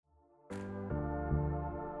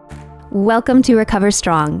Welcome to Recover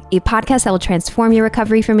Strong, a podcast that will transform your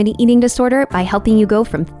recovery from an eating disorder by helping you go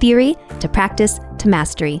from theory to practice to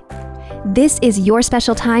mastery. This is your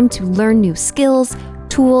special time to learn new skills,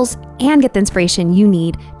 tools, and get the inspiration you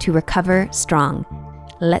need to recover strong.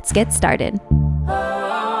 Let's get started.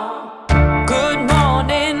 Good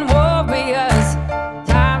morning, warriors.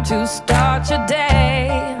 Time to start your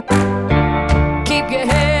day. Keep your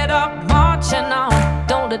head up, marching on.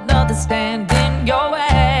 Don't let nothing stand in your way.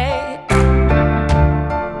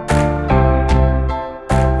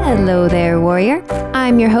 Hello there, warrior.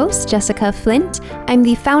 I'm your host, Jessica Flint. I'm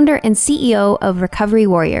the founder and CEO of Recovery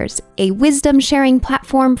Warriors, a wisdom-sharing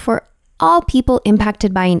platform for all people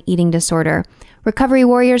impacted by an eating disorder. Recovery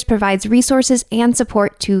Warriors provides resources and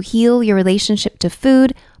support to heal your relationship to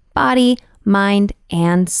food, body, mind,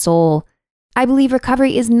 and soul. I believe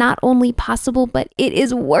recovery is not only possible, but it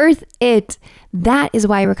is worth it. That is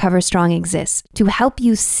why Recover Strong exists, to help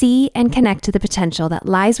you see and connect to the potential that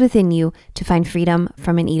lies within you to find freedom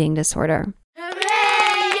from an eating disorder. Hooray!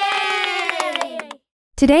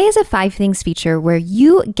 Today is a 5 Things feature where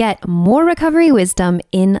you get more recovery wisdom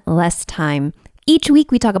in less time. Each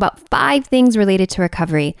week, we talk about 5 things related to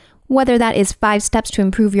recovery, whether that is 5 steps to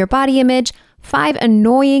improve your body image, 5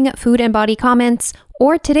 annoying food and body comments,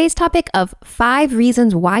 or today's topic of 5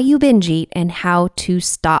 reasons why you binge eat and how to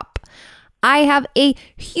stop. I have a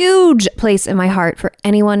huge place in my heart for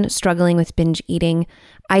anyone struggling with binge eating.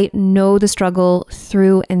 I know the struggle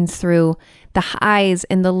through and through. The highs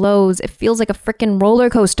and the lows. It feels like a freaking roller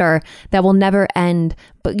coaster that will never end,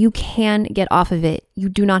 but you can get off of it. You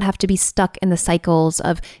do not have to be stuck in the cycles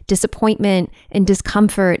of disappointment and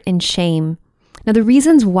discomfort and shame. Now, the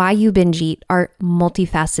reasons why you binge eat are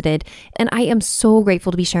multifaceted, and I am so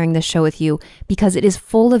grateful to be sharing this show with you because it is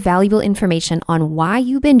full of valuable information on why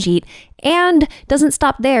you binge eat and doesn't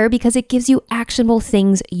stop there because it gives you actionable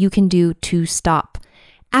things you can do to stop.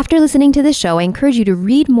 After listening to this show, I encourage you to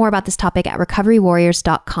read more about this topic at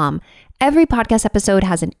recoverywarriors.com. Every podcast episode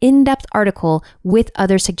has an in-depth article with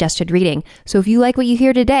other suggested reading. So if you like what you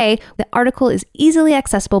hear today, the article is easily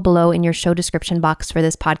accessible below in your show description box for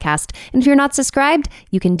this podcast. And if you're not subscribed,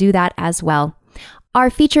 you can do that as well. Our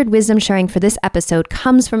featured wisdom sharing for this episode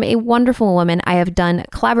comes from a wonderful woman I have done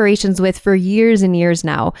collaborations with for years and years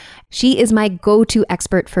now. She is my go-to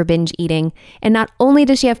expert for binge eating. And not only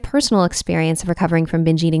does she have personal experience of recovering from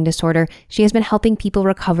binge eating disorder, she has been helping people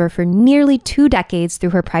recover for nearly 2 decades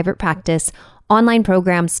through her private practice, online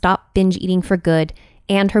program Stop Binge Eating for Good,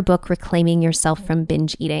 and her book Reclaiming Yourself from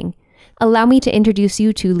Binge Eating. Allow me to introduce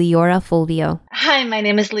you to Leora Fulvio. Hi, my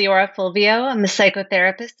name is Leora Fulvio. I'm a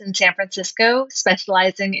psychotherapist in San Francisco,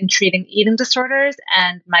 specializing in treating eating disorders,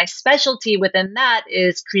 and my specialty within that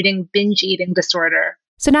is treating binge eating disorder.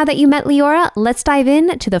 So now that you met Leora, let's dive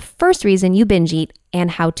in to the first reason you binge eat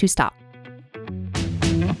and how to stop.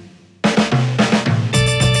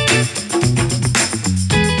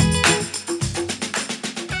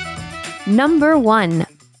 Number 1.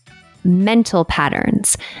 Mental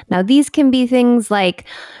patterns. Now, these can be things like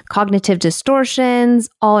cognitive distortions,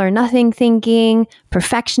 all or nothing thinking,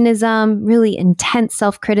 perfectionism, really intense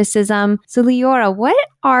self-criticism. So, Leora, what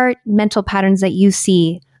are mental patterns that you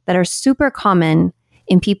see that are super common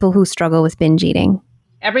in people who struggle with binge eating?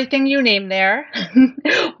 Everything you name there,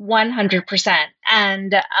 100%.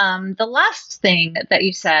 And the last thing that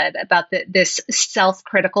you said about this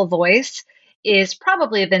self-critical voice is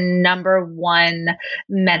probably the number one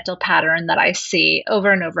mental pattern that I see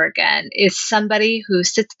over and over again, is somebody who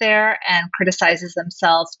sits there and criticizes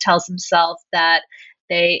themselves, tells themselves that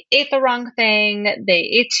they ate the wrong thing, they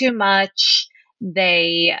ate too much,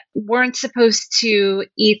 they weren't supposed to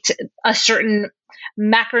eat a certain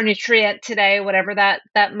macronutrient today, whatever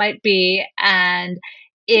that might be, and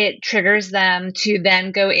it triggers them to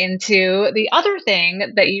then go into the other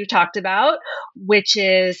thing that you talked about, which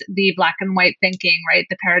is the black and white thinking, right?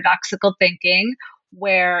 The paradoxical thinking,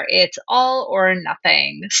 where it's all or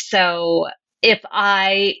nothing. So if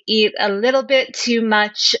I eat a little bit too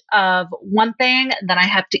much of one thing, then I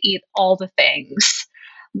have to eat all the things.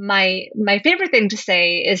 My favorite thing to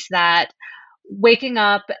say is that waking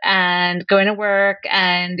up and going to work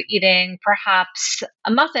and eating perhaps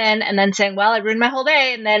a muffin and then saying, well, I ruined my whole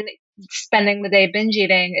day, and then spending the day binge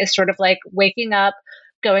eating is sort of like waking up,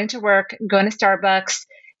 going to work, going to Starbucks,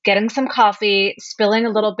 getting some coffee, spilling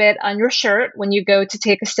a little bit on your shirt when you go to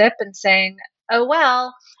take a sip and saying, oh,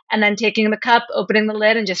 well, and then taking the cup, opening the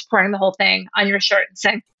lid and just pouring the whole thing on your shirt and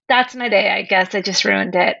saying, that's my day. I guess I just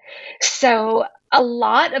ruined it. So a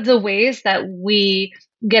lot of the ways that we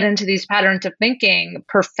get into these patterns of thinking,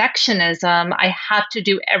 perfectionism, I have to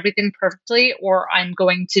do everything perfectly, or I'm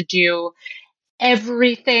going to do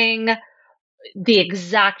everything the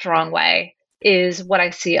exact wrong way is what I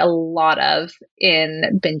see a lot of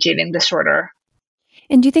in binge eating disorder.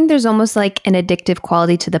 And do you think there's almost like an addictive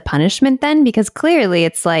quality to the punishment then? Because clearly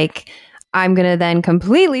it's like, I'm going to then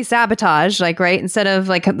completely sabotage, like, right? Instead of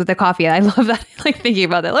like the coffee. I love that. Like thinking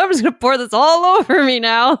about that. I'm just going to pour this all over me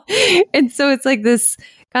now. And so it's like this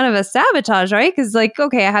kind of a sabotage, right? Because like,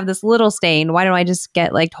 okay, I have this little stain. Why don't I just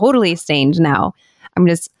get like totally stained now? I'm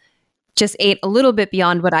just ate a little bit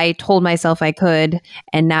beyond what I told myself I could.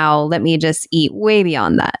 And now let me just eat way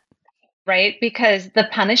beyond that. Right? Because the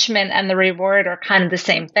punishment and the reward are kind of the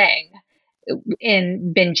same thing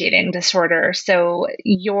in binge eating disorder. So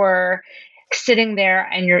you're sitting there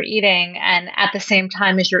and you're eating, and at the same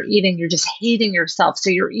time as you're eating, you're just hating yourself. So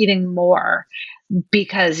you're eating more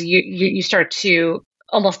because you start to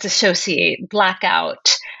almost dissociate, black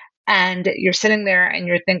out, and you're sitting there and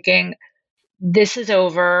you're thinking, this is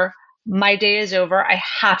over. My day is over. I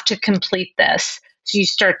have to complete this. So you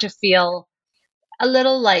start to feel a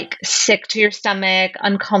little like sick to your stomach,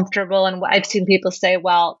 uncomfortable. And I've seen people say,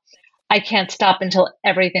 well, I can't stop until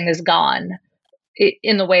everything is gone,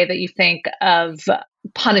 in the way that you think of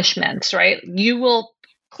punishments, right? You will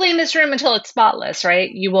clean this room until it's spotless,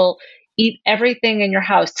 right? You will eat everything in your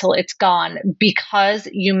house till it's gone because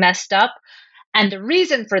you messed up. And the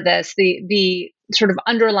reason for this, the sort of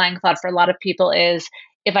underlying thought for a lot of people is,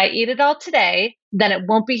 if I eat it all today, then it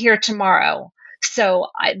won't be here tomorrow. So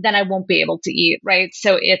then I won't be able to eat, right?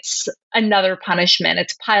 So it's another punishment.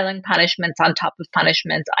 It's piling punishments on top of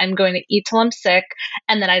punishments. I'm going to eat till I'm sick,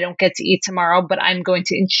 and then I don't get to eat tomorrow, but I'm going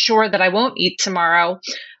to ensure that I won't eat tomorrow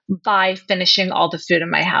by finishing all the food in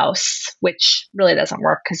my house, which really doesn't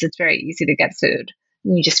work because it's very easy to get food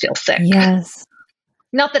and you just feel sick. Yes.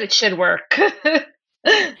 Not that it should work.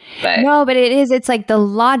 But No, but it is. It's like the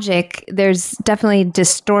logic. There's definitely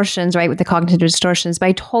distortions, right, with the cognitive distortions. But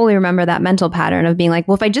I totally remember that mental pattern of being like,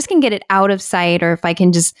 well, if I just can get it out of sight, or if I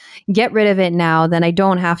can just get rid of it now, then I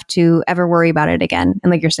don't have to ever worry about it again.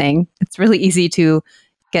 And like you're saying, it's really easy to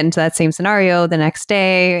get into that same scenario the next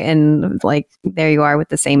day. And like, there you are with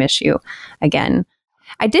the same issue again.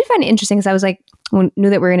 I did find it interesting because I was like, knew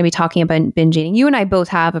that we were going to be talking about binge eating. You and I both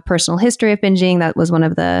have a personal history of binging. That was one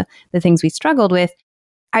of the things we struggled with.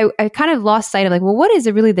 I kind of lost sight of like, well, what is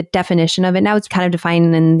really the definition of it? Now it's kind of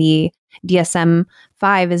defined in the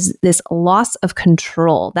DSM-5 as this loss of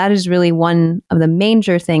control. That is really one of the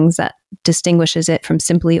major things that distinguishes it from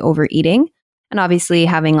simply overeating. And obviously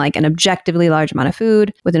having like an objectively large amount of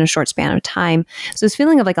food within a short span of time. So this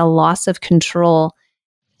feeling of like a loss of control.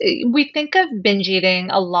 We think of binge eating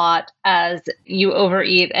a lot as you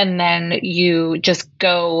overeat and then you just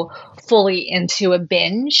go fully into a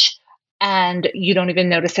binge and you don't even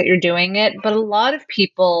notice that you're doing it. But a lot of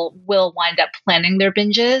people will wind up planning their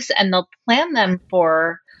binges, and they'll plan them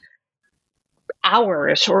for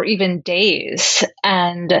hours or even days.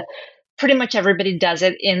 And pretty much everybody does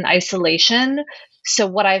it in isolation. So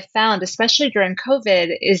what I've found, especially during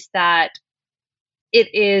COVID, is that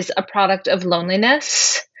it is a product of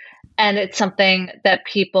loneliness. And it's something that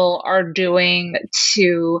people are doing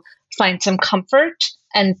to find some comfort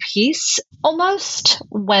and peace almost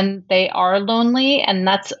when they are lonely. And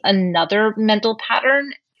that's another mental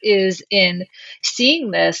pattern, is in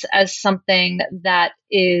seeing this as something that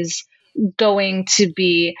is going to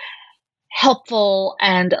be helpful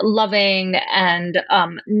and loving and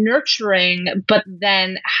nurturing, but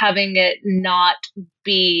then having it not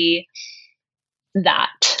be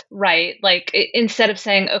that, right? Like instead of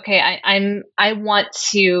saying, okay, I want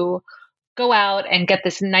to go out and get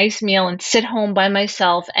this nice meal and sit home by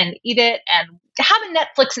myself and eat it and have a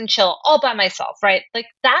Netflix and chill all by myself, right? Like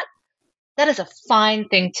that is a fine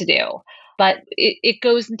thing to do. But it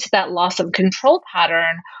goes into that loss of control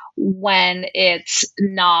pattern when it's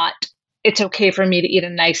not, it's okay for me to eat a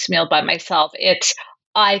nice meal by myself. It's,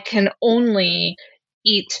 I can only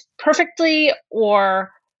eat perfectly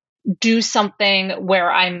or do something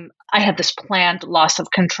where I have this planned loss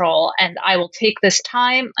of control, and I will take this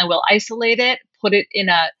time, I will isolate it, put it in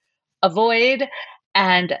a void,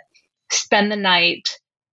 and spend the night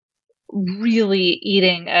really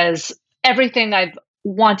eating as everything I've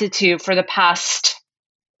wanted to for the past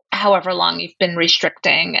however long you've been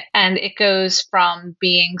restricting. And it goes from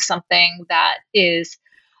being something that is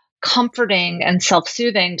comforting and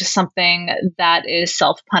self-soothing to something that is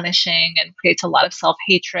self-punishing and creates a lot of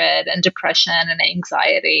self-hatred and depression and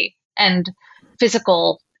anxiety and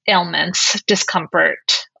physical ailments,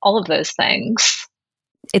 discomfort, all of those things.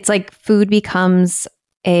 It's like food becomes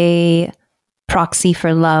a proxy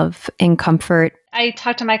for love and comfort. I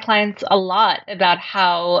talk to my clients a lot about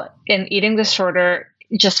how in eating disorder,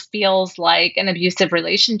 just feels like an abusive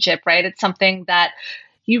relationship, right? It's something that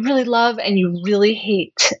you really love and you really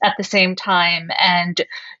hate at the same time. And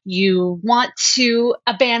you want to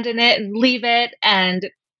abandon it and leave it and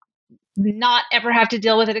not ever have to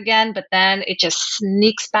deal with it again. But then it just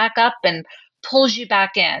sneaks back up and pulls you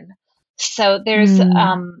back in. So there's,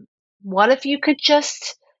 Mm. what if you could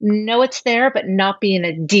just know it's there, but not be in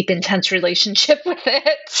a deep, intense relationship with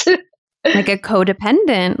it? Like a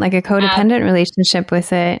codependent relationship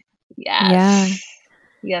with it. Yeah. Yes.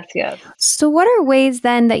 Yes, yes. So what are ways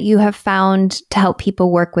then that you have found to help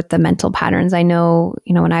people work with the mental patterns? I know,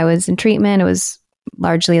 when I was in treatment, it was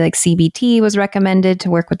largely like CBT was recommended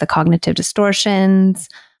to work with the cognitive distortions,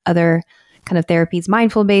 other kind of therapies,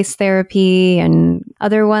 mindful based therapy and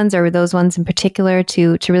other ones, or were those ones in particular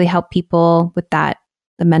to really help people with that,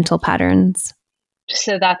 the mental patterns?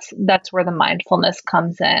 So that's where the mindfulness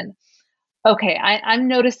comes in. Okay, I'm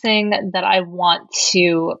noticing that I want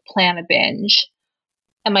to plan a binge.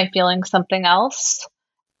 Am I feeling something else?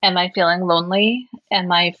 Am I feeling lonely?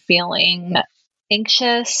 Am I feeling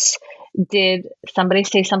anxious? Did somebody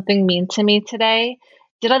say something mean to me today?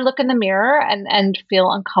 Did I look in the mirror and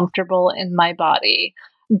feel uncomfortable in my body?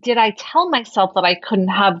 Did I tell myself that I couldn't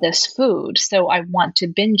have this food, so I want to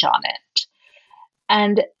binge on it?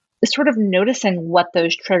 And sort of noticing what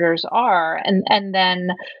those triggers are. And then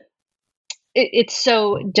it's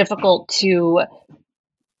so difficult to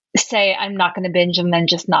say I'm not going to binge and then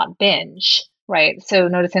just not binge, right? So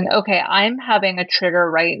noticing, okay, I'm having a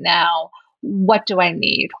trigger right now. What do I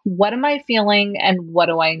need? What am I feeling and what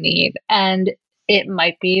do I need? And it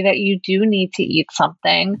might be that you do need to eat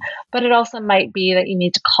something, but it also might be that you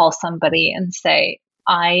need to call somebody and say,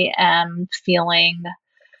 I am feeling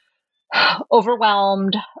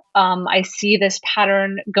overwhelmed. I see this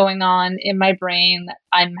pattern going on in my brain.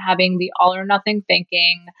 I'm having the all or nothing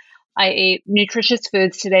thinking. I ate nutritious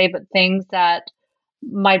foods today, but things that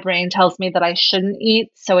my brain tells me that I shouldn't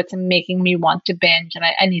eat. So it's making me want to binge and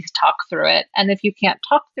I need to talk through it. And if you can't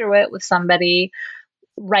talk through it with somebody,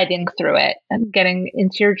 writing through it and getting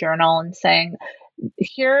into your journal and saying,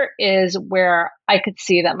 here is where I could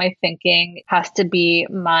see that my thinking has to be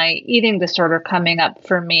my eating disorder coming up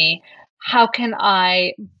for me. How can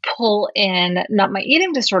I pull in not my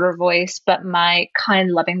eating disorder voice, but my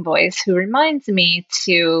kind, loving voice who reminds me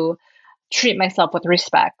to treat myself with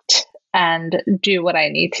respect and do what I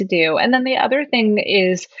need to do? And then the other thing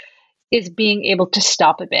is being able to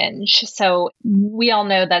stop a binge. So we all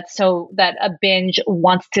know that a binge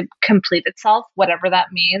wants to complete itself, whatever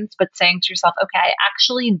that means, but saying to yourself, okay, I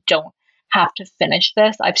actually don't have to finish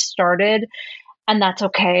this. I've started and that's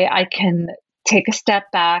okay. I can take a step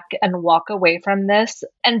back and walk away from this.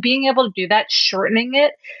 And being able to do that, shortening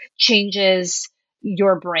it changes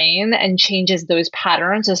your brain and changes those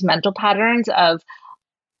patterns, those mental patterns of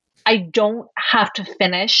I don't have to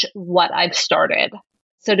finish what I've started.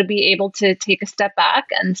 So to be able to take a step back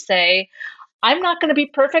and say, I'm not going to be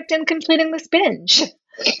perfect in completing this binge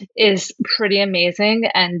is pretty amazing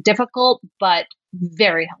and difficult, but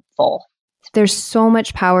very helpful. There's so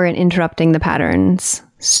much power in interrupting the patterns.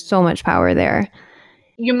 So much power there.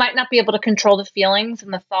 You might not be able to control the feelings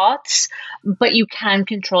and the thoughts, but you can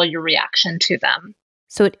control your reaction to them.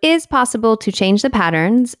 So it is possible to change the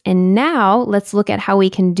patterns. And now let's look at how we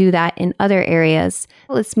can do that in other areas.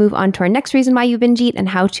 Let's move on to our next reason why you binge eat and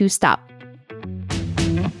how to stop.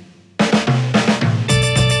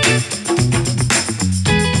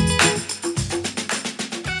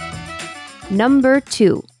 Number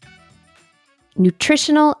 2,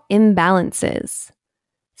 nutritional imbalances.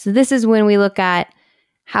 So this is when we look at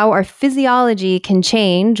how our physiology can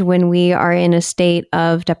change when we are in a state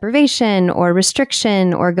of deprivation or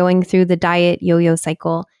restriction or going through the diet yo-yo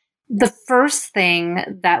cycle. The first thing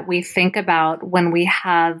that we think about when we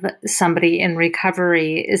have somebody in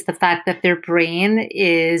recovery is the fact that their brain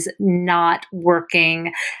is not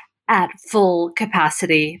working at full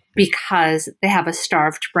capacity because they have a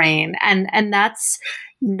starved brain. And that's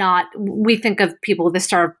not, we think of people with a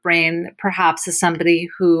starved brain perhaps as somebody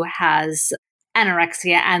who has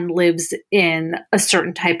anorexia and lives in a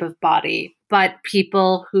certain type of body. But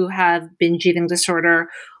people who have binge eating disorder,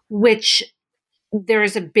 which there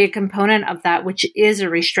is a big component of that, which is a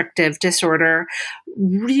restrictive disorder,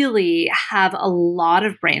 really have a lot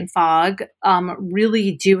of brain fog,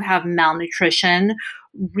 really do have malnutrition,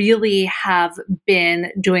 really have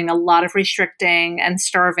been doing a lot of restricting and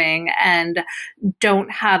starving and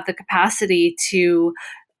don't have the capacity to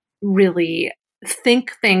really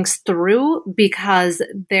think things through because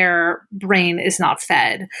their brain is not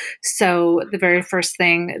fed. So the very first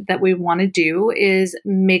thing that we want to do is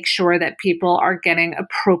make sure that people are getting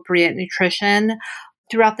appropriate nutrition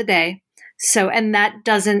throughout the day. So, and that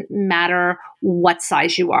doesn't matter what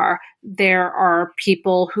size you are. There are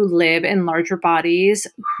people who live in larger bodies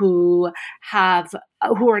who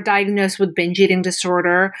are diagnosed with binge eating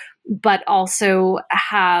disorder, but also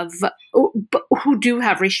who do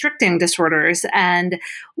have restricting disorders. And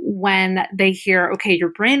when they hear, okay, your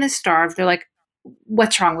brain is starved, they're like,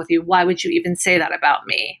 what's wrong with you? Why would you even say that about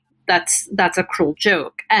me? That's a cruel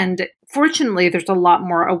joke. And fortunately, there's a lot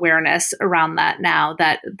more awareness around that now,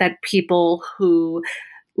 that people who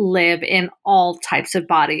live in all types of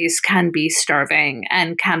bodies can be starving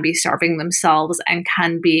and can be starving themselves and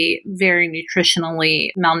can be very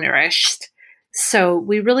nutritionally malnourished. So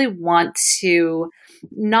we really want to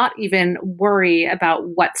not even worry about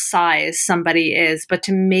what size somebody is, but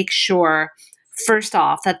to make sure, first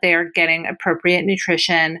off, that they are getting appropriate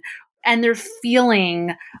nutrition and they're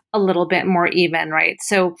feeling a little bit more even, right?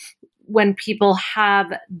 So when people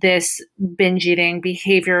have this binge eating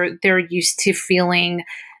behavior, they're used to feeling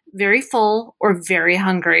very full or very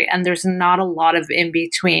hungry, and there's not a lot of in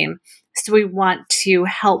between. So we want to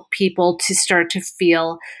help people to start to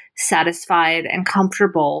feel satisfied and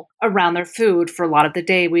comfortable around their food for a lot of the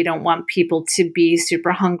day. We don't want people to be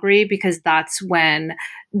super hungry, because that's when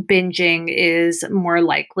binging is more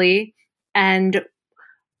likely. And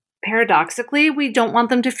paradoxically, we don't want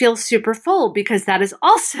them to feel super full, because that is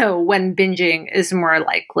also when binging is more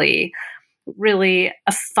likely. Really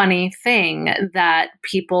a funny thing that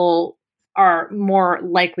people are more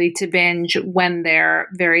likely to binge when they're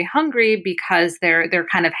very hungry, because they're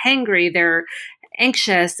kind of hangry, they're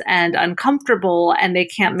anxious and uncomfortable, and they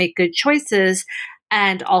can't make good choices,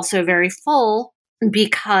 and also very full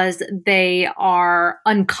because they are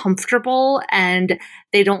uncomfortable and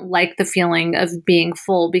they don't like the feeling of being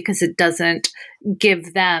full, because it doesn't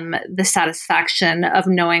give them the satisfaction of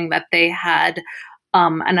knowing that they had,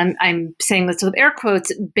 and I'm saying this with air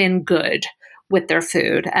quotes, been good with their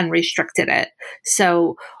food and restricted it.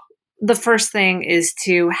 So the first thing is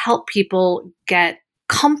to help people get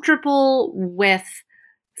comfortable with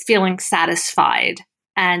feeling satisfied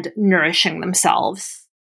and nourishing themselves.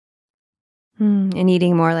 And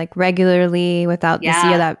eating more like regularly without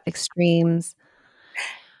that extremes.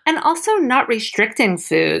 And also not restricting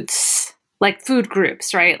foods, like food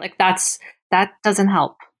groups, right? Like that doesn't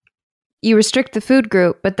help. You restrict the food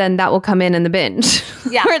group, but then that will come in the binge.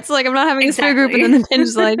 Yeah. Where it's like, I'm not having this food group, and then the binge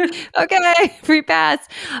is like, okay, free pass.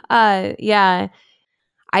 Yeah.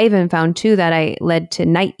 I even found too that I led to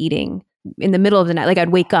night eating in the middle of the night. Like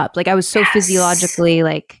I'd wake up, like I was so physiologically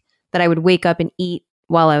like that I would wake up and eat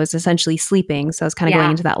while I was essentially sleeping. So I was kind of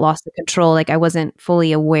going into that loss of control. Like I wasn't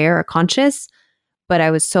fully aware or conscious, but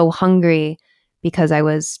I was so hungry because I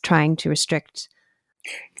was trying to restrict.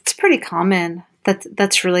 It's pretty common.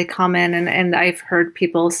 That's really common. And I've heard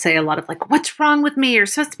people say a lot of like, what's wrong with me? You're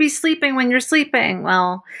supposed to be sleeping when you're sleeping.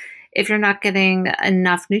 Well, if you're not getting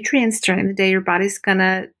enough nutrients during the day, your body's going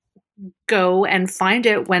to go and find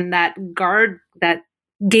it when that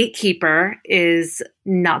gatekeeper is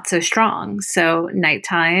not so strong. So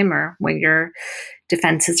nighttime or when your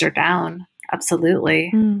defenses are down.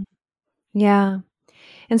 Absolutely. Yeah.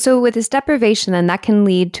 And so with this deprivation, then that can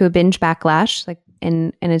lead to a binge backlash. Like,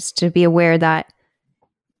 and it's to be aware that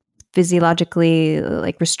physiologically,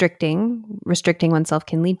 like restricting oneself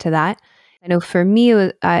can lead to that. I know for me,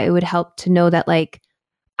 it would help to know that like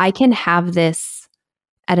I can have this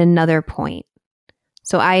at another point.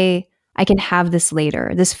 So I can have this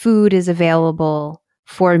later. This food is available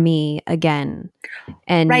for me again.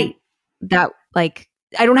 And that like,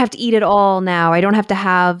 I don't have to eat it all now. I don't have to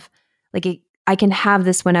have like, I can have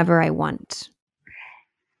this whenever I want.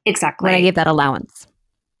 Exactly. When I give that allowance.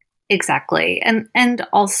 Exactly. And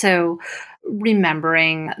also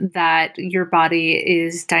remembering that your body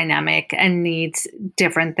is dynamic and needs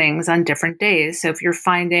different things on different days. So if you're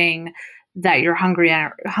finding that you're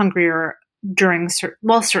hungrier during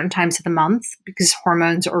certain times of the month, because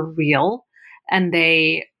hormones are real and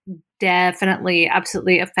they definitely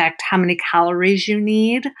absolutely affect how many calories you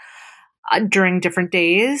need during different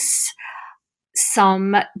days.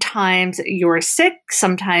 Sometimes you're sick,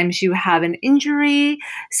 sometimes you have an injury,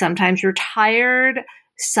 sometimes you're tired,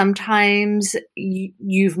 sometimes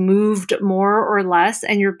you've moved more or less,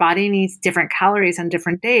 and your body needs different calories on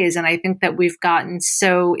different days. And I think that we've gotten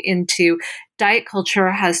so into diet culture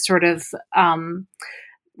has sort of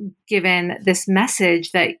given this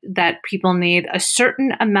message that people need a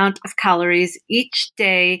certain amount of calories each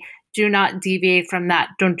day. Do not deviate from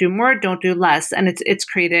that. Don't do more, don't do less. And it's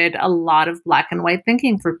created a lot of black and white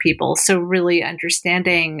thinking for people. So really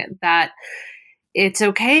understanding that it's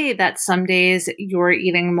okay that some days you're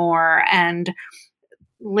eating more, and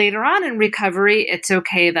later on in recovery, it's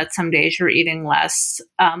okay that some days you're eating less,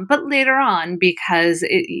 but later on, because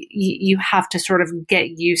you have to sort of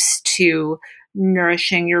get used to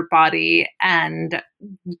nourishing your body and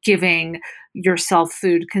giving yourself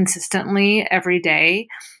food consistently every day.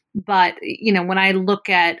 But when I look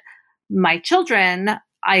at my children,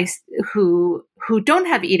 I who don't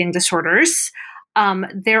have eating disorders,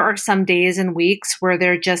 there are some days and weeks where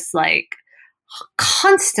they're just like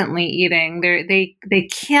constantly eating. They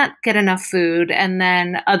can't get enough food, and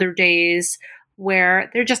then other days where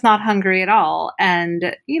they're just not hungry at all,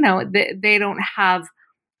 and they don't have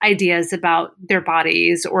ideas about their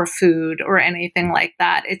bodies or food or anything like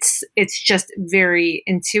that. It's just very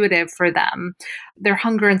intuitive for them. Their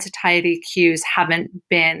hunger and satiety cues haven't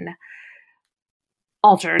been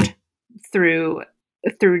altered through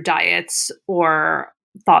diets or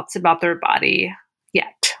thoughts about their body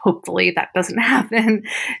yet. Hopefully that doesn't happen.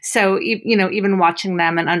 So, even watching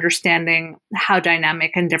them and understanding how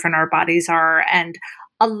dynamic and different our bodies are, and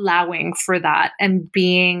allowing for that and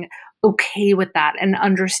being okay with that, and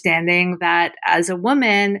understanding that as a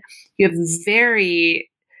woman, you have very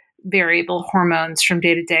variable hormones from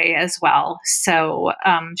day to day as well. So,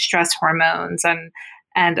 stress hormones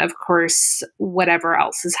and of course, whatever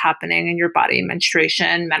else is happening in your body,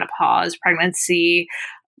 menstruation, menopause, pregnancy,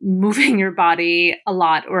 moving your body a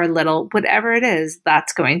lot or a little, whatever it is,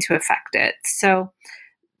 that's going to affect it. So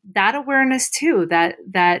that awareness too,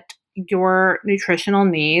 that your nutritional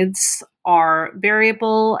needs are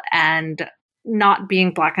variable, and not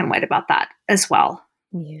being black and white about that as well.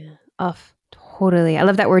 Yeah. Oh, totally. I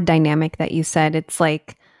love that word dynamic that you said. It's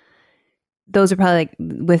like, those are probably like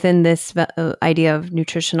within this idea of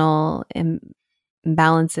nutritional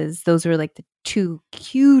imbalances. Those were like the two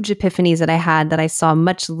huge epiphanies that I had that I saw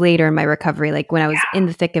much later in my recovery. Like when I was in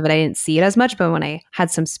the thick of it, I didn't see it as much, but when I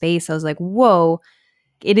had some space, I was like, whoa,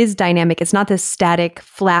 it is dynamic. It's not this static,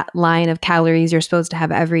 flat line of calories you're supposed to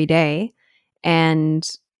have every day. And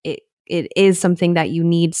it is something that you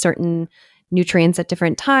need certain nutrients at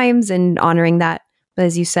different times, and honoring that. But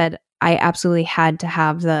as you said, I absolutely had to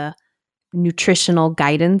have the nutritional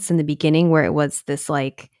guidance in the beginning, where it was this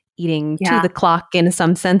like eating to the clock in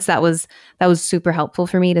some sense. That was super helpful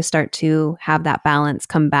for me to start to have that balance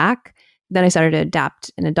come back. Then I started to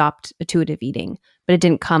adapt and adopt intuitive eating, but it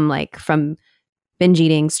didn't come like from binge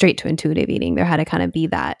eating straight to intuitive eating. There had to kind of be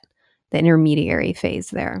the intermediary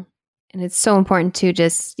phase there. And it's so important to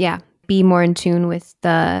just, be more in tune with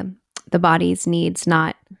the body's needs,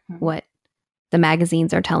 not what the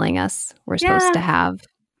magazines are telling us we're supposed to have.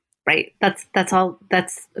 Right. That's all.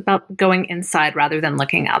 That's about going inside rather than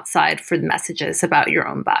looking outside for the messages about your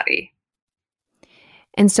own body.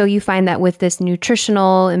 And so you find that with this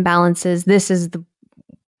nutritional imbalances, this is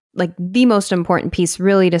the most important piece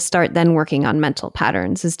really to start then working on mental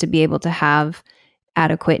patterns, is to be able to have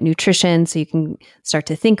adequate nutrition so you can start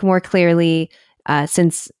to think more clearly,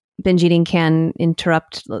 since binge eating can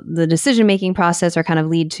interrupt the decision-making process or kind of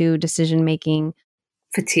lead to decision-making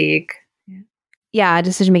fatigue.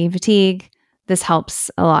 Decision-making fatigue. This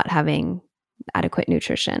helps a lot, having adequate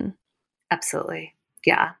nutrition. Absolutely.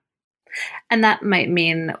 Yeah. And that might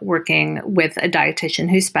mean working with a dietitian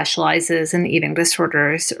who specializes in eating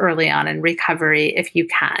disorders early on in recovery, if you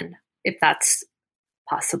can, if that's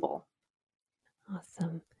possible.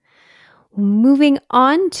 Awesome. Moving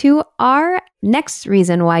on to our next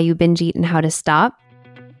reason why you binge eat and how to stop.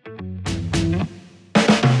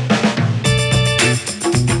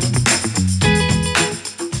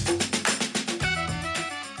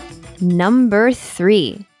 Number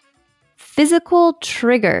 3, physical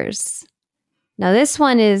triggers. Now, this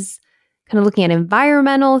one is kind of looking at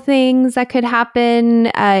environmental things that could happen.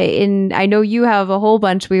 I know you have a whole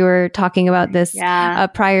bunch. We were talking about this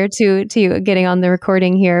prior to you getting on the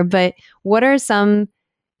recording here. But what are some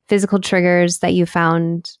physical triggers that you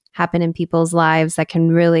found happen in people's lives that can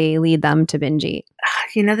really lead them to binge eat?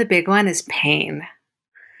 The big one is pain.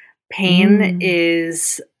 Pain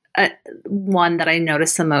is one that I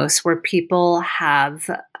notice the most, where people have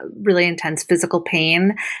really intense physical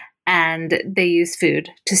pain and they use food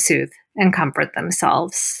to soothe and comfort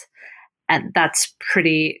themselves. And that's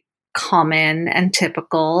pretty common and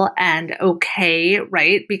typical and okay,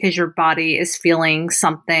 right? Because your body is feeling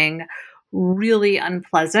something really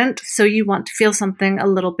unpleasant. So you want to feel something a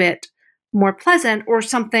little bit more pleasant, or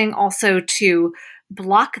something also to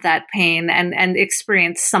block that pain and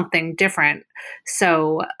experience something different.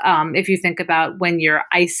 So if you think about when you're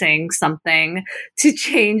icing something to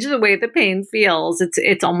change the way the pain feels,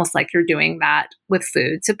 it's almost like you're doing that with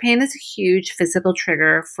food. So pain is a huge physical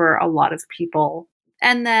trigger for a lot of people.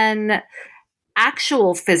 And then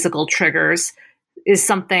actual physical triggers, is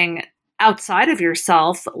something outside of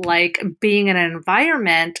yourself, like being in an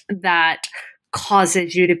environment that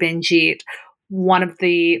causes you to binge eat. One of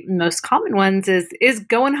the most common ones is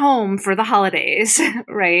going home for the holidays,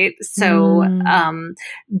 right? So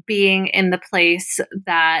being in the place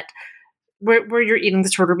that where your eating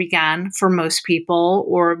disorder began for most people,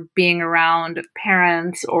 or being around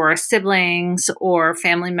parents or siblings or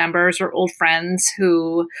family members or old friends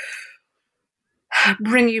who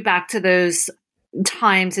bring you back to those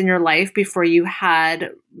times in your life before you had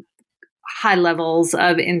high levels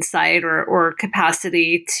of insight or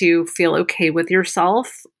capacity to feel okay with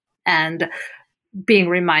yourself, and being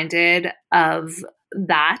reminded of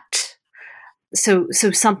that. So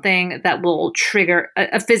something that will trigger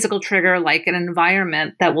a physical trigger, like an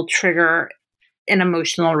environment that will trigger an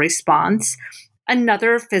emotional response.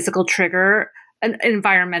 Another physical trigger, an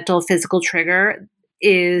environmental physical trigger,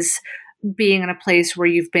 is being in a place where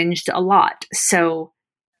you've binged a lot. So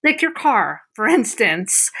like your car, for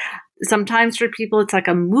instance. Sometimes for people, it's like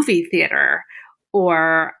a movie theater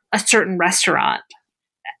or a certain restaurant.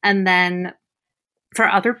 And then for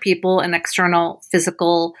other people, an external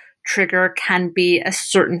physical trigger can be a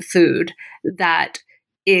certain food that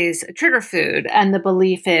is a trigger food. And the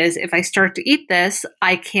belief is, if I start to eat this,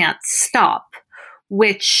 I can't stop,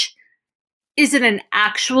 which isn't an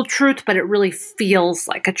actual truth, but it really feels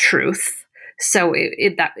like a truth. So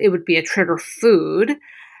it would be a trigger food.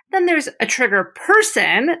 Then there's a trigger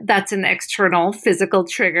person. That's an external physical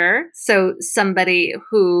trigger. So somebody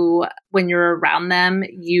who, when you're around them,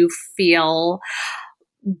 you feel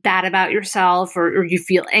bad about yourself, or you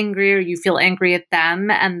feel angry, or you feel angry at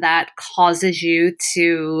them, and that causes you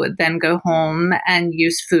to then go home and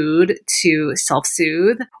use food to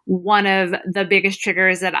self-soothe. One of the biggest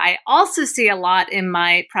triggers that I also see a lot in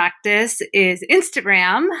my practice is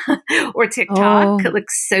Instagram or TikTok,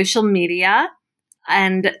 like social media.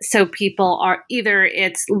 And so people are either,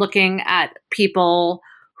 it's looking at people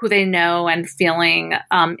who they know and feeling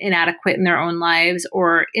inadequate in their own lives,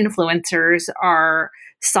 or influencers are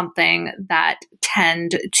something that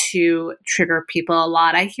tend to trigger people a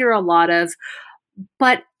lot. I hear a lot of,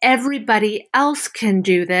 but everybody else can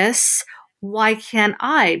do this. Why can't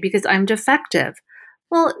I? Because I'm defective.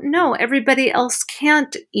 Well, no, everybody else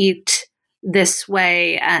can't eat this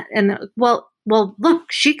way. And well,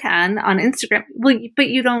 look, she can on Instagram. Well, but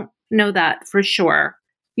you don't know that for sure.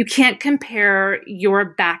 You can't compare your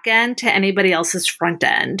back end to anybody else's front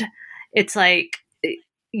end. It's like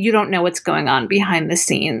you don't know what's going on behind the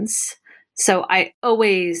scenes. So I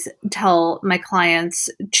always tell my clients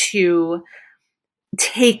to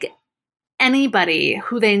take anybody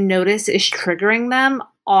who they notice is triggering them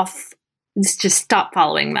off, just stop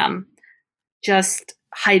following them. Just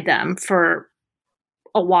hide them for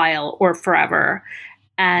a while or forever.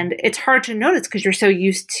 And it's hard to notice because you're so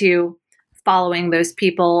used to following those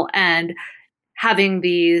people and having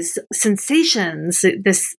these sensations,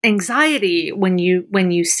 this anxiety when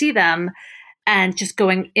you see them, and just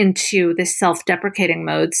going into this self-deprecating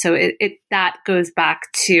mode. So that goes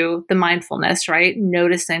back to the mindfulness, right?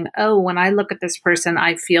 Noticing, oh, when I look at this person,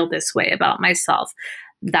 I feel this way about myself.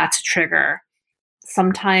 That's a trigger.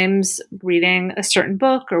 Sometimes reading a certain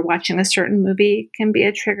book or watching a certain movie can be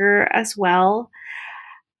a trigger as well.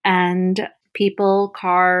 And people,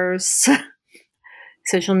 cars,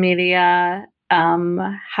 social media,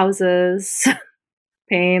 houses,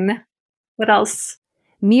 pain. What else?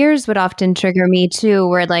 Mirrors would often trigger me too,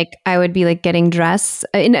 where like I would be like getting dressed.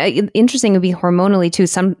 Interesting, it would be hormonally too.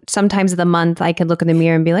 Sometimes of the month I could look in the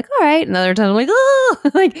mirror and be like, all right. And other times I'm like, oh,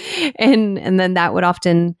 like, and then that would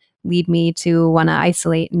often lead me to want to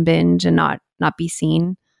isolate and binge and not be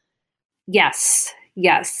seen. Yes.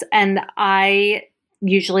 And I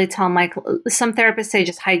usually tell some therapists say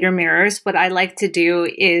just hide your mirrors. What I like to do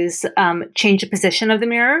is change the position of the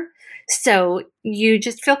mirror. So you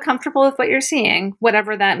just feel comfortable with what you're seeing,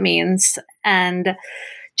 whatever that means, and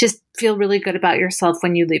just feel really good about yourself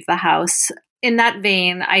when you leave the house. In that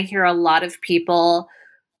vein, I hear a lot of people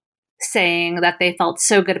saying that they felt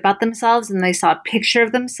so good about themselves and they saw a picture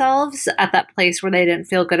of themselves at that place where they didn't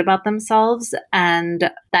feel good about themselves.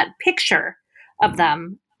 And that picture of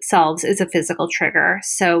themselves is a physical trigger.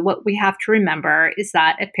 So what we have to remember is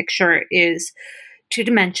that a picture is 2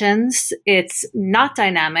 dimensions. It's not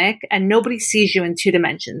dynamic, and nobody sees you in 2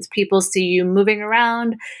 dimensions. People see you moving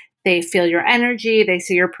around. They feel your energy. They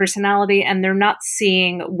see your personality, and they're not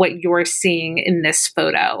seeing what you're seeing in this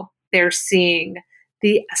photo. They're seeing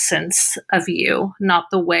the essence of you, not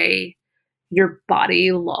the way your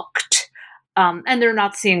body looked. And they're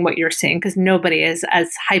not seeing what you're seeing because nobody is as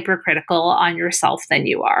hypercritical on yourself than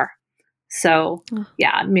you are. So Oh,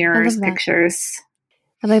 yeah, I mirrors, love that. pictures.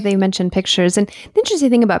 I like that you mentioned pictures. And the interesting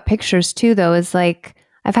thing about pictures too, though, is like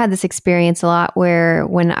I've had this experience a lot where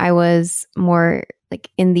when I was more like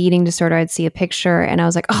in the eating disorder, I'd see a picture and I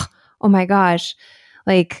was like, oh my gosh.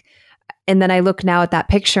 Like, and then I look now at that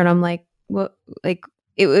picture and I'm like, what, like,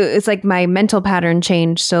 it's like my mental pattern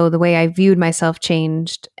changed. So the way I viewed myself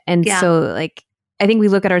changed. And Yeah. so, like, I think we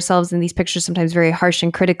look at ourselves in these pictures sometimes very harsh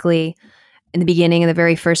and critically in the beginning, in the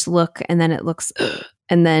very first look, and then it looks,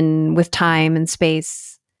 and then with time and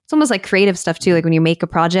space, it's almost like creative stuff too. Like when you make a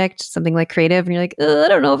project, something like creative, and you're like, I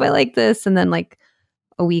don't know if I like this, and then like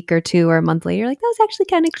a week or two or a month later, you're like, that was actually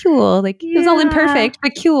kind of cool. Like it was all imperfect,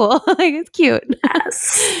 but cool. Like it's cute.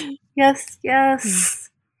 Yes. Yes.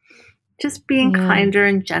 Just being kinder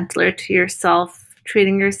and gentler to yourself,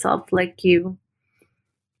 treating yourself like you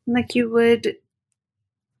would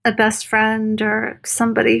a best friend or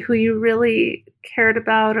somebody who you really cared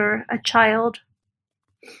about or a child.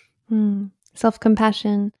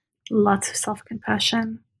 Self-compassion. Lots of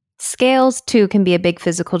self-compassion. Scales too can be a big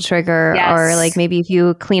physical trigger. Yes. Or like maybe if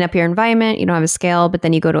you clean up your environment, you don't have a scale, but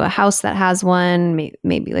then you go to a house that has one,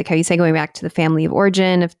 maybe like how you say, going back to the family of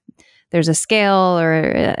origin, if there's a scale or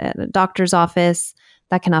a doctor's office,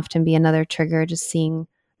 that can often be another trigger, just seeing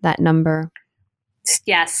that number.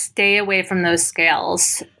 Yes, stay away from those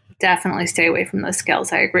scales. Definitely stay away from those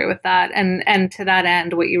scales. I agree with that. And to that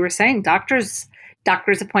end, what you were saying, doctors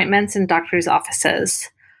appointments and doctors' offices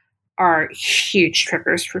are huge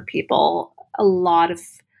triggers for people. A lot of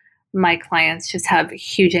my clients just have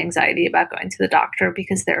huge anxiety about going to the doctor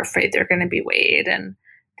because they're afraid they're going to be weighed and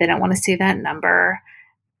they don't want to see that number.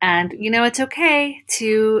 And, it's okay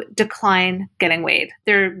to decline getting weighed.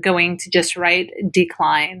 They're going to just write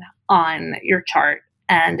decline on your chart.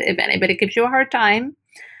 And if anybody gives you a hard time,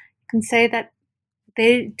 you can say that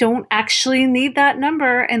they don't actually need that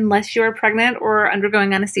number unless you're pregnant or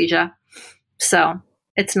undergoing anesthesia. So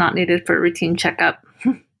it's not needed for a routine checkup.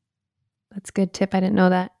 That's a good tip. I didn't know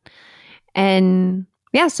that. And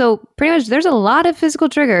yeah, so pretty much there's a lot of physical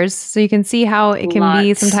triggers. So you can see how it can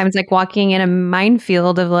be sometimes like walking in a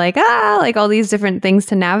minefield of like all these different things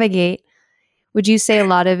to navigate. Would you say a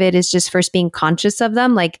lot of it is just first being conscious of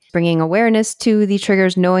them, like bringing awareness to the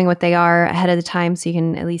triggers, knowing what they are ahead of the time so you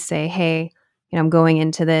can at least say, hey, I'm going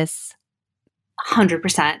into this?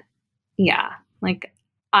 100%. Yeah. Like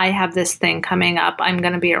I have this thing coming up. I'm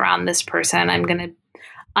going to be around this person. I'm going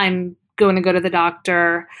to go to the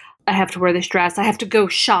doctor. I have to wear this dress. I have to go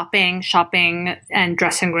shopping. Shopping and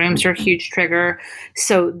dressing rooms are a huge trigger.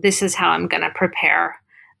 So this is how I'm going to prepare.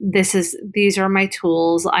 These are my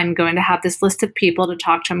tools. I'm going to have this list of people to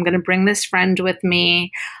talk to. I'm going to bring this friend with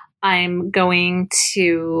me. I'm going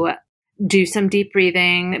to do some deep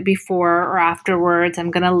breathing before or afterwards. I'm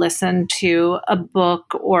going to listen to a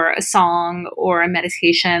book or a song or a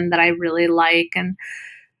meditation that I really like. And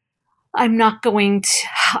I'm going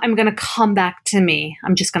to come back to me.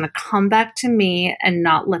 I'm just going to come back to me and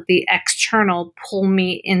not let the external pull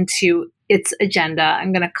me into its agenda.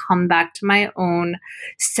 I'm going to come back to my own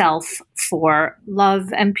self for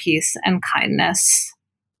love and peace and kindness.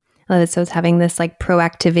 I love it. So it's having this like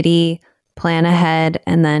proactivity, plan ahead,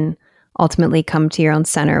 and then ultimately come to your own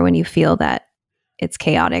center when you feel that it's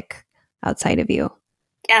chaotic outside of you.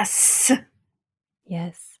 Yes.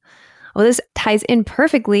 Yes. Well, this ties in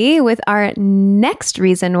perfectly with our next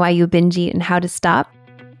reason why you binge eat and how to stop.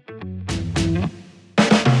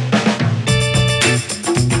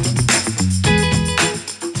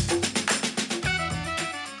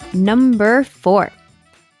 Number 4,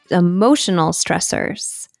 emotional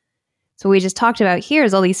stressors. So what we just talked about here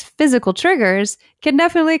is all these physical triggers can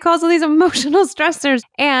definitely cause all these emotional stressors.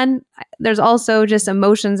 And there's also just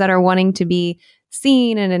emotions that are wanting to be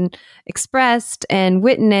seen and expressed and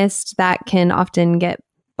witnessed that can often get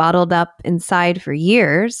bottled up inside for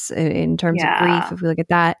years in terms of grief, if we look at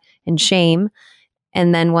that, and shame.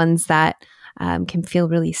 And then ones that can feel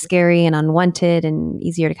really scary and unwanted and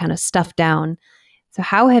easier to kind of stuff down. So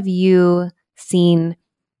how have you seen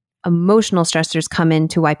emotional stressors come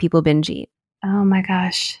into why people binge eat? Oh my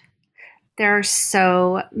gosh. There are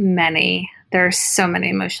so many. There are so many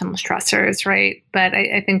emotional stressors, right? But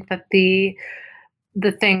I think that the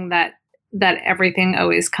thing that everything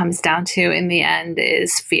always comes down to in the end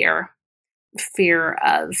is fear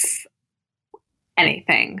of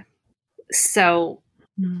anything. So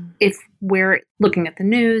if we're looking at the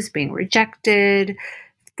news, being rejected,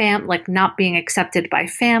 like not being accepted by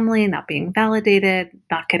family, not being validated,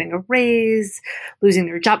 not getting a raise, losing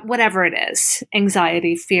your job, whatever it is,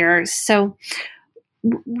 anxiety, fear. So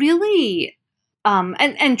really,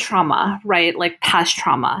 and trauma, right? Like past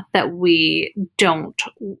trauma that we don't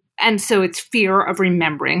And so it's fear of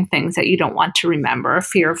remembering things that you don't want to remember,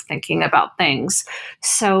 fear of thinking about things.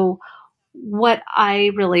 So what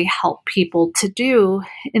I really help people to do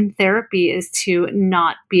in therapy is to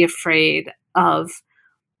not be afraid of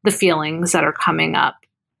the feelings that are coming up.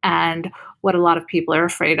 And what a lot of people are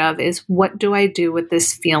afraid of is, what do I do with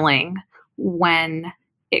this feeling when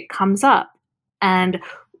it comes up? And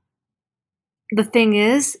the thing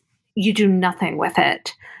is, you do nothing with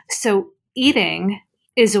it. So eating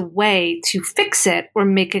is a way to fix it or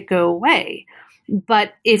make it go away.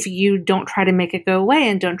 But if you don't try to make it go away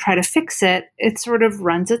and don't try to fix it, it sort of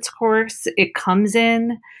runs its course. It comes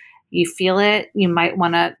in, you feel it, you might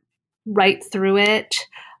want to write through it,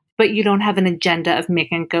 but you don't have an agenda of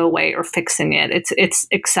making it go away or fixing it. It's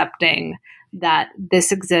accepting that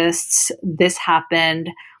this exists, this happened,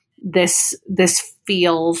 this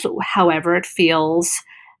feels however it feels,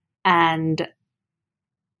 and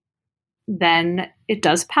then it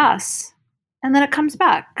does pass, and then it comes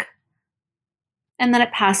back, and then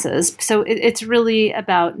it passes. So it's really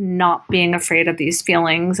about not being afraid of these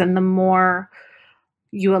feelings. And the more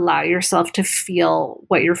you allow yourself to feel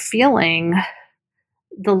what you're feeling,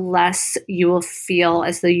 the less you will feel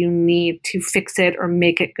as though you need to fix it or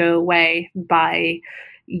make it go away by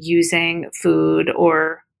using food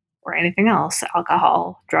or anything else,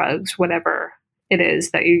 alcohol, drugs, whatever it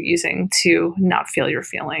is that you're using to not feel your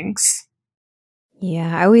feelings.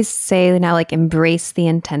 Yeah, I always say now, like, embrace the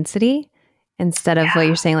intensity instead of what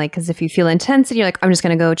you're saying, like, because if you feel intensity, you're like, I'm just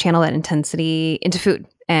going to go channel that intensity into food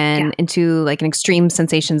and into like an extreme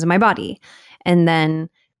sensations in my body. And then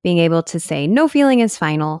being able to say, no feeling is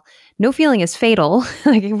final, no feeling is fatal,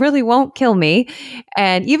 like it really won't kill me.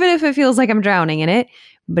 And even if it feels like I'm drowning in it,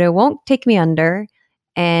 but it won't take me under.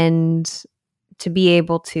 And to be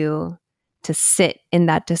able to sit in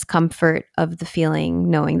that discomfort of the feeling,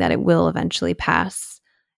 knowing that it will eventually pass,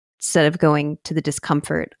 instead of going to the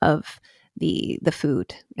discomfort of the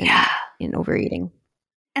food and overeating.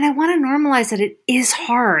 And I want to normalize that it is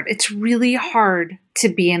hard. It's really hard to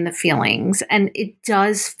be in the feelings. And it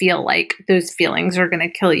does feel like those feelings are going to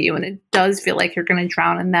kill you. And it does feel like you're going to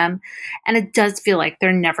drown in them. And it does feel like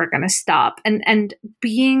they're never going to stop. And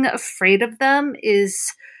being afraid of them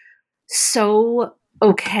is so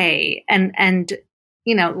okay. And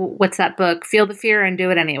you know, what's that book? Feel the fear and do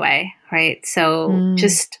it anyway. Right. So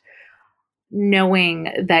just knowing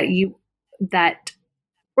that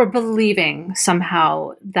or believing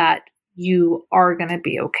somehow that you are going to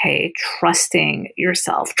be okay, trusting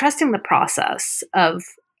yourself, trusting the process of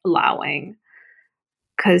allowing,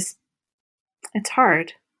 because it's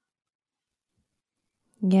hard.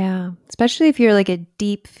 Yeah, especially if you're like a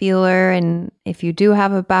deep feeler, and if you do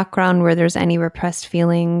have a background where there's any repressed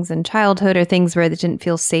feelings in childhood or things where it didn't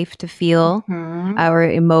feel safe to feel or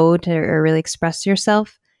emote or really express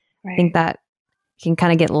yourself. Right. I think that can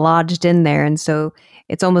kind of get lodged in there. And so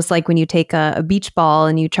it's almost like when you take a beach ball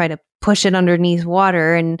and you try to push it underneath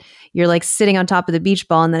water, and you're like sitting on top of the beach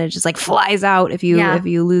ball, and then it just like flies out if you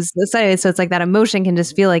lose the sight of it. So it's like that emotion can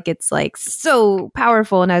just feel like it's like so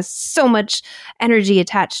powerful and has so much energy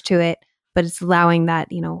attached to it. But it's allowing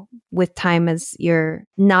that, you know, with time, as you're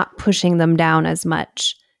not pushing them down as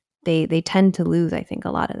much, they tend to lose, I think,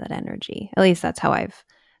 a lot of that energy. At least that's how I've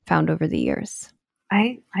found over the years.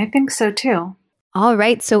 I think so too. All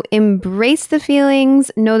right, so embrace the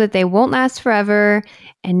feelings, know that they won't last forever,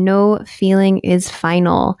 and no feeling is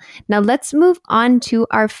final. Now let's move on to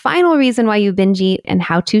our final reason why you binge eat and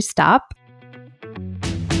how to stop.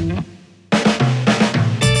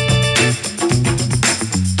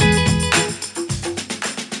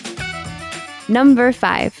 Number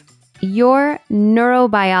 5, your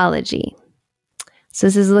neurobiology. So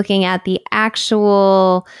this is looking at the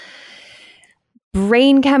actual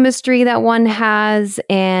brain chemistry that one has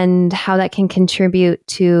and how that can contribute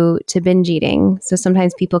to binge eating. So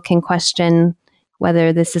sometimes people can question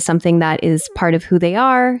whether this is something that is part of who they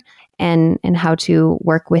are, and how to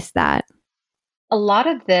work with that. A lot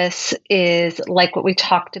of this is like what we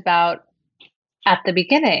talked about at the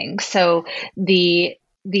beginning. So the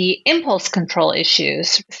impulse control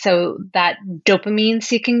issues, so that dopamine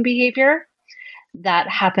seeking behavior, that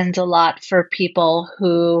happens a lot for people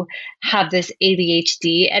who have this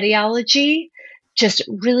ADHD etiology, just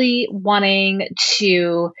really wanting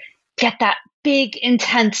to get that big,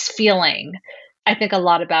 intense feeling. I think a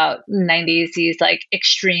lot about 90s, these like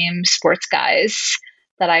extreme sports guys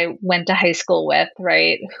that I went to high school with,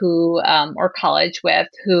 right? Who, or college with,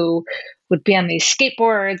 who would be on these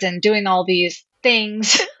skateboards and doing all these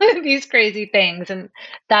things, these crazy things. And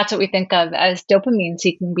that's what we think of as dopamine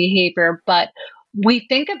seeking behavior. But we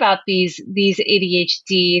think about these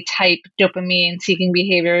ADHD type dopamine seeking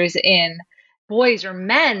behaviors in boys or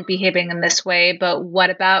men behaving in this way, but what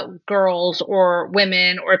about girls or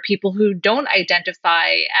women or people who don't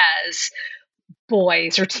identify as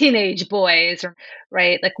boys or teenage boys, or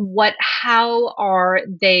right? Like how are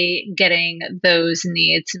they getting those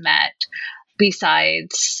needs met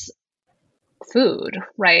besides food,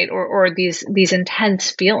 right? Or these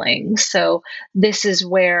intense feelings. So this is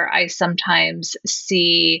where I sometimes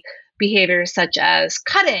see behaviors such as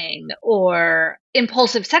cutting or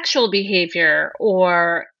impulsive sexual behavior,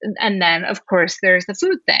 or and then of course there's the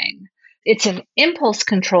food thing. It's an impulse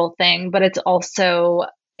control thing, but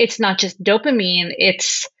it's not just dopamine,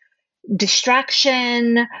 it's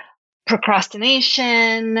distraction,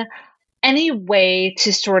 procrastination, any way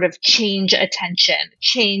to sort of change attention,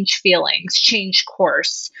 change feelings, change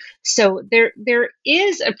course. So there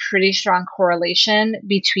is a pretty strong correlation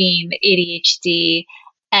between ADHD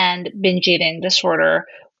and binge eating disorder,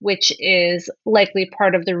 which is likely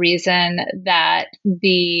part of the reason that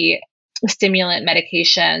the stimulant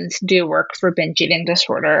medications do work for binge eating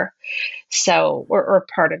disorder. So, or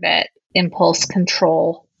part of it, impulse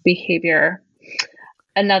control behavior.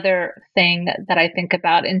 Another thing that I think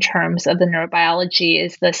about in terms of the neurobiology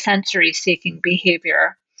is the sensory seeking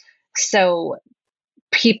behavior. So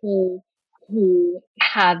people who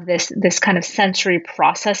have this kind of sensory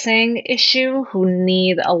processing issue, who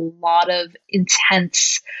need a lot of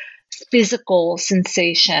intense physical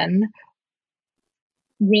sensation,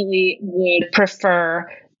 really would prefer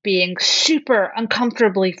being super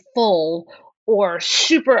uncomfortably full or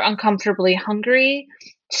super uncomfortably hungry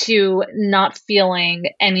to not feeling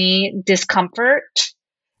any discomfort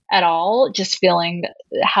at all, just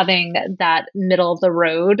having that middle of the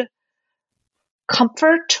road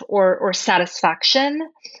comfort or satisfaction.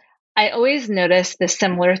 I always notice the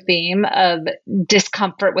similar theme of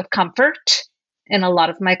discomfort with comfort in a lot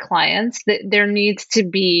of my clients, that there needs to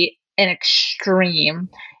be an extreme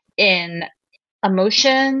in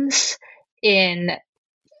emotions, in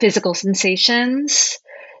physical sensations.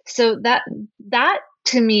 So that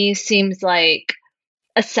to me seems like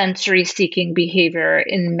a sensory seeking behavior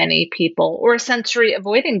in many people, or a sensory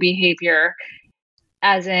avoiding behavior,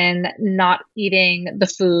 as in not eating the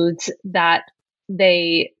foods that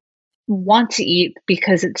they want to eat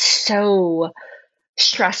because it's so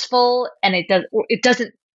stressful, and it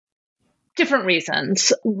doesn't, different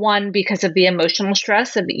reasons. One, because of the emotional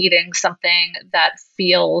stress of eating something that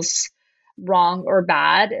feels wrong or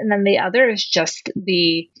bad. And then the other is just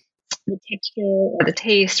the texture or the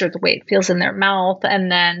taste or the way it feels in their mouth,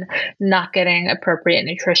 and then not getting appropriate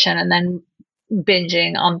nutrition, and then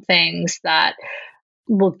binging on things that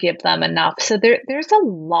will give them enough. So there's a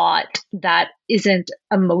lot that isn't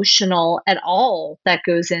emotional at all that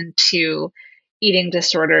goes into eating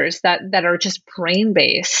disorders that are just brain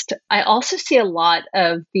based. I also see a lot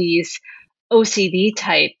of these OCD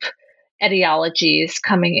type etiologies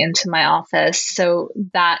coming into my office. So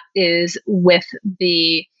that is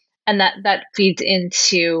and that feeds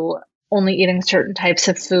into only eating certain types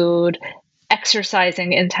of food,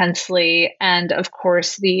 exercising intensely, and of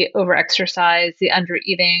course the overexercise, the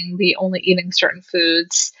undereating, the only eating certain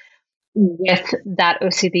foods. With that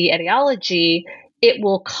OCD etiology, it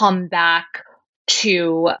will come back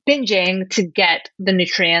to binging to get the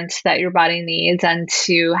nutrients that your body needs and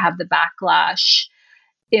to have the backlash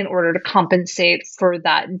in order to compensate for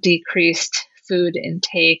that decreased food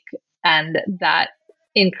intake and that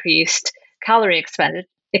increased calorie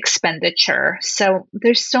expenditure. So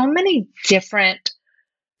there's so many different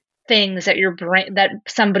things that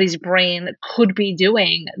somebody's brain could be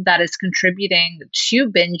doing that is contributing to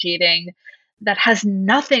binge eating, that has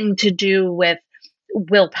nothing to do with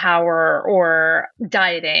willpower or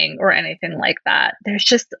dieting or anything like that. There's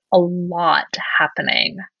just a lot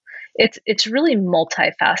happening. It's really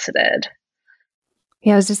multifaceted.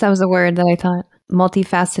 Yeah, that was a word that I thought.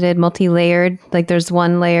 Multifaceted, multi-layered. Like there's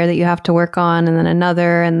one layer that you have to work on, and then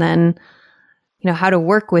another, and then how to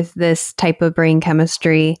work with this type of brain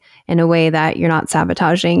chemistry in a way that you're not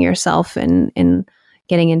sabotaging yourself and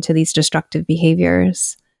getting into these destructive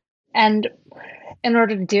behaviors. And in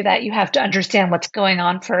order to do that, you have to understand what's going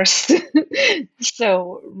on first.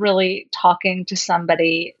 So really talking to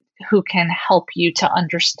somebody who can help you to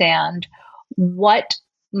understand what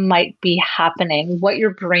might be happening, what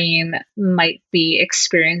your brain might be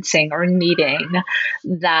experiencing or needing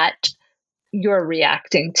that you're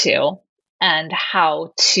reacting to, and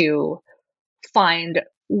how to find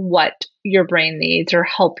what your brain needs or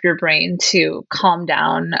help your brain to calm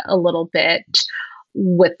down a little bit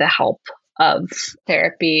with the help of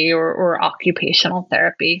therapy or occupational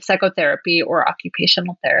therapy, psychotherapy or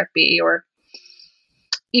occupational therapy, or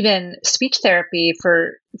even speech therapy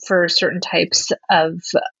for certain types of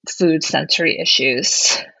food sensory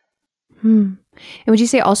issues. And would you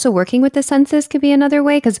say also working with the senses could be another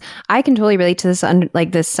way? Because I can totally relate to this,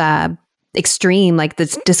 this extreme, like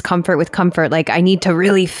this discomfort with comfort. Like I need to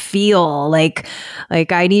really feel like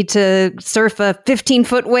I need to surf a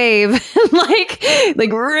 15-foot wave,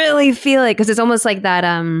 like really feel it. Because it's almost like that.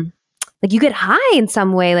 Like you get high in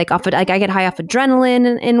some way, like off of, like I get high off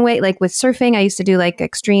adrenaline in way, like with surfing. I used to do like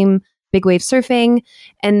extreme big wave surfing,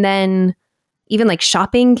 and then even like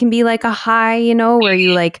shopping can be like a high, where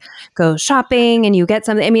you like go shopping and you get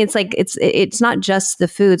something. I mean, it's like, it's not just the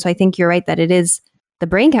food. So I think you're right that it is the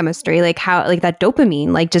brain chemistry, like how, like that dopamine,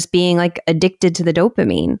 like just being like addicted to the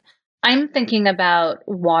dopamine. I'm thinking about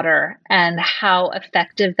water and how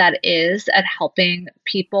effective that is at helping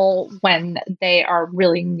people when they are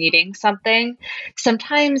really needing something.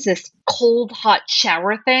 Sometimes this cold, hot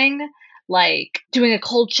shower thing, like doing a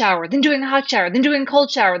cold shower, then doing a hot shower, then doing a cold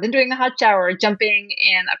shower, then doing a hot shower, jumping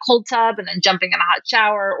in a cold tub and then jumping in a hot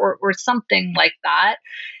shower or something like that,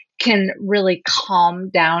 can really calm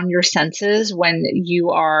down your senses when you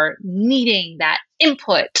are needing that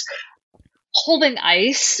input. Holding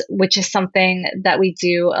ice, which is something that we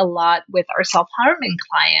do a lot with our self-harming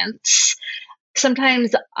clients.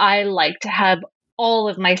 Sometimes I like to have all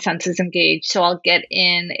of my senses engaged. So I'll get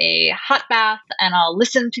in a hot bath and I'll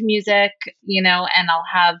listen to music, and I'll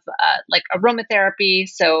have like aromatherapy.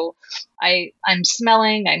 So I'm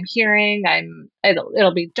smelling, I'm hearing,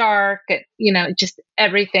 it'll be dark, just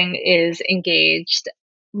everything is engaged.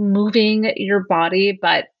 Moving your body,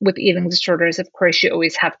 but with eating disorders, of course, you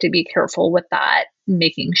always have to be careful with that,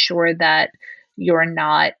 making sure that you're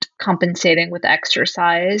not compensating with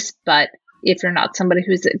exercise. But if you're not somebody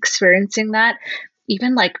who's experiencing that,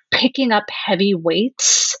 even like picking up heavy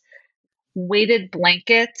weights, weighted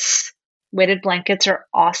blankets are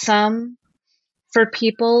awesome for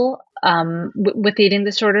people with eating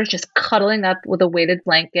disorders. Just cuddling up with a weighted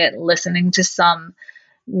blanket, listening to some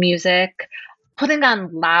music, putting on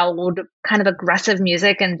loud, kind of aggressive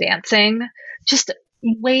music and dancing, just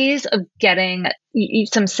ways of getting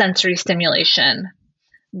some sensory stimulation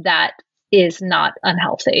that is not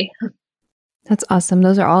unhealthy. That's awesome.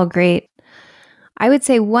 Those are all great. I would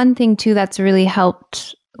say one thing too that's really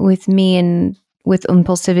helped with me and with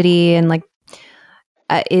impulsivity and like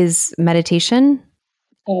is meditation.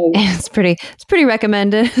 Oh. It's pretty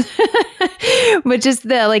recommended. But just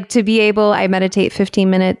to be able, I meditate 15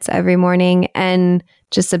 minutes every morning, and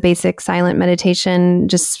just a basic silent meditation,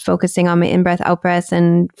 just focusing on my in-breath, out-breath,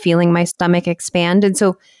 and feeling my stomach expand. And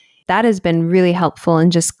so that has been really helpful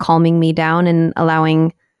in just calming me down and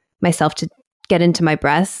allowing myself to get into my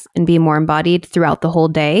breath and be more embodied throughout the whole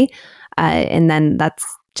day. And then that's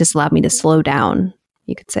just allowed me to slow down,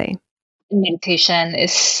 you could say. Meditation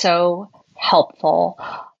is so helpful.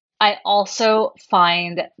 I also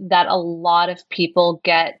find that a lot of people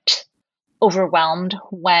get overwhelmed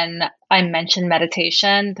when I mention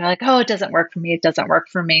meditation. They're like, oh, it doesn't work for me. It doesn't work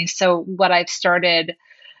for me. So what I've started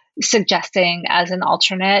suggesting as an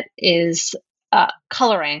alternate is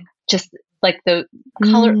coloring, just like the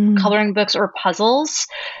coloring books or puzzles,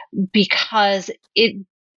 because it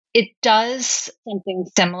does something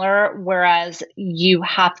similar, whereas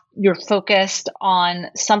you're focused on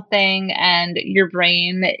something and your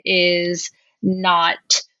brain is not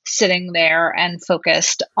sitting there and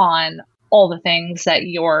focused on all the things that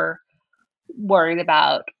you're worried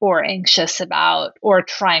about or anxious about or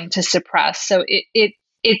trying to suppress. So it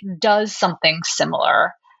does something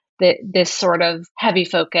similar. This sort of heavy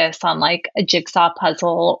focus on like a jigsaw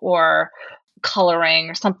puzzle or coloring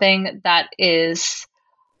or something that is,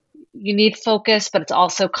 you need focus, but it's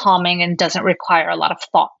also calming and doesn't require a lot of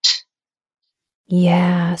thought.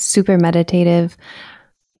 Yeah, super meditative.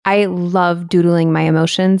 I love doodling my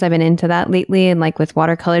emotions. I've been into that lately, and like with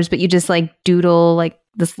watercolors, but you just like doodle like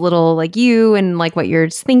this little like you and like what you're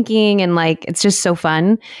thinking, and like it's just so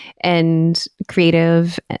fun and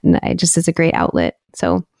creative, and it's a great outlet.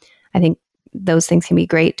 So I think those things can be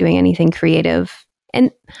great, doing anything creative.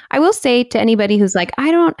 And I will say to anybody who's like,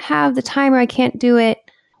 I don't have the time or I can't do it,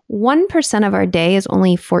 1% of our day is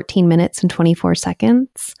only 14 minutes and 24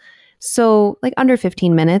 seconds. So like under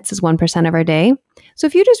 15 minutes is 1% of our day. So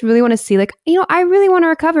if you just really want to see like, I really want to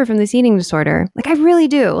recover from this eating disorder. Like I really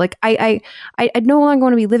do. Like I no longer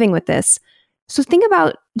want to be living with this. So think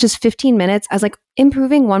about just 15 minutes as like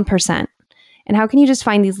improving 1%. And how can you just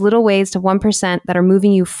find these little ways to 1% that are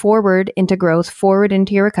moving you forward into growth, forward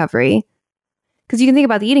into your recovery? Because you can think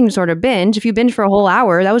about the eating disorder binge. If you binge for a whole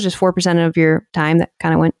hour, that was just 4% of your time that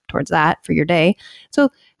kind of went towards that for your day. So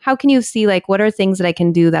how can you see like, what are things that I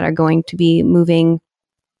can do that are going to be moving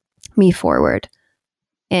me forward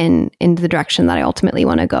in the direction that I ultimately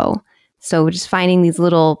want to go? So just finding these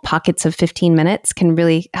little pockets of 15 minutes can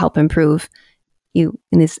really help improve you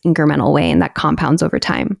in this incremental way, and that compounds over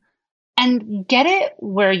time. And get it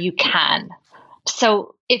where you can.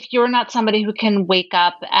 So if you're not somebody who can wake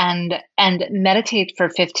up and meditate for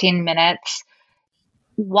 15 minutes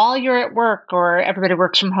while you're at work, or everybody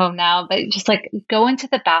works from home now, but just like go into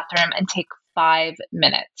the bathroom and take 5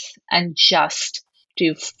 minutes and just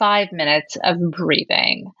do 5 minutes of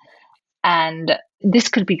breathing. And this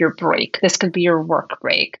could be your break. This could be your work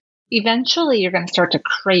break. Eventually, you're going to start to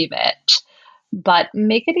crave it, but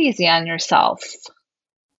make it easy on yourself.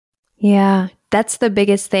 Yeah, that's the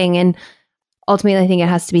biggest thing. And ultimately, I think it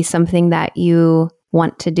has to be something that you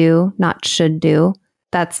want to do, not should do.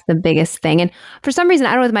 That's the biggest thing. And for some reason,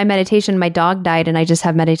 I don't know, with my meditation, my dog died and I just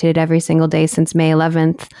have meditated every single day since May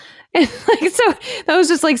 11th. And like, so that was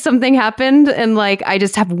just like something happened. And like, I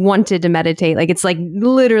just have wanted to meditate. Like, it's like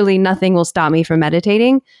literally nothing will stop me from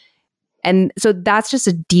meditating. And so that's just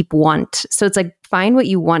a deep want. So it's like, find what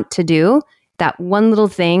you want to do. That one little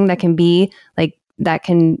thing that can be like, that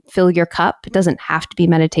can fill your cup. It doesn't have to be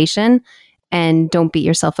meditation. And don't beat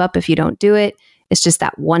yourself up if you don't do it. It's just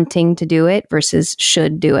that wanting to do it versus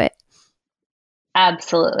should do it.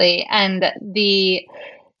 Absolutely. And the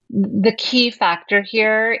key factor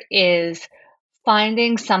here is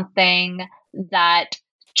finding something that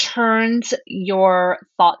turns your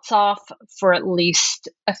thoughts off for at least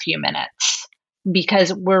a few minutes,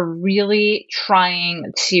 because we're really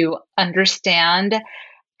trying to understand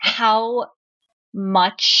how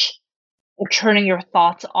much turning your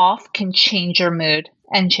thoughts off can change your mood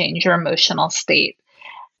and change your emotional state.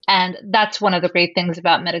 And that's one of the great things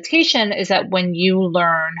about meditation, is that when you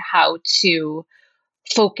learn how to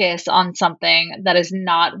focus on something that is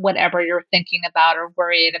not whatever you're thinking about or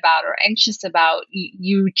worried about or anxious about,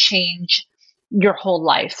 you change your whole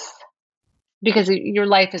life, because your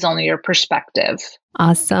life is only your perspective.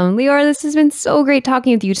 Awesome. Leora, this has been so great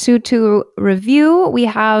talking with you. So to review, we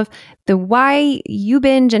have the why you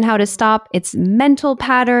binge and how to stop. It's mental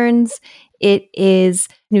patterns. It is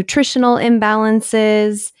nutritional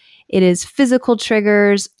imbalances. It is physical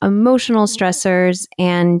triggers, emotional stressors,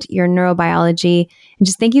 and your neurobiology. And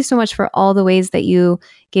just thank you so much for all the ways that you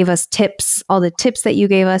gave us tips, all the tips that you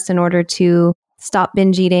gave us in order to stop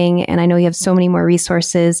binge eating. And I know you have so many more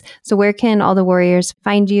resources. So where can all the warriors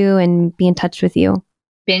find you and be in touch with you?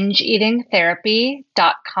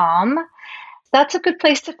 BingeEatingTherapy.com. That's a good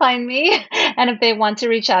place to find me. And if they want to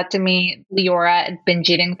reach out to me,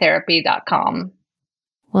 Leora@BingeEatingTherapy.com.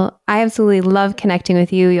 Well, I absolutely love connecting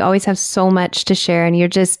with you. You always have so much to share, and you're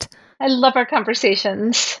just... I love our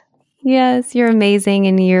conversations. Yes, you're amazing,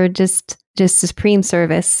 and you're just supreme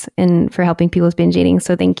service and for helping people with binge eating.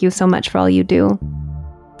 So thank you so much for all you do.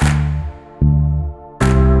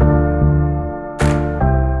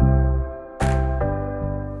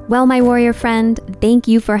 Well, my warrior friend, thank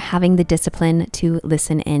you for having the discipline to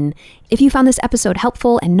listen in. If you found this episode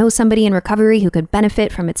helpful and know somebody in recovery who could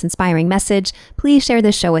benefit from its inspiring message, please share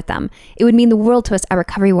this show with them. It would mean the world to us at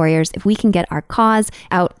Recovery Warriors if we can get our cause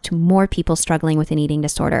out to more people struggling with an eating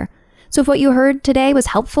disorder. So if what you heard today was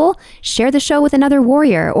helpful, share the show with another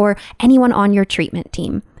warrior or anyone on your treatment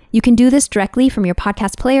team. You can do this directly from your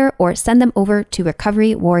podcast player or send them over to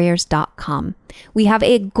recoverywarriors.com. We have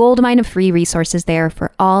a goldmine of free resources there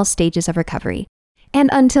for all stages of recovery. And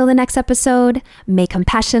until the next episode, may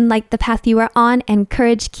compassion light the path you are on and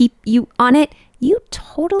courage keep you on it. You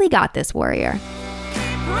totally got this, warrior.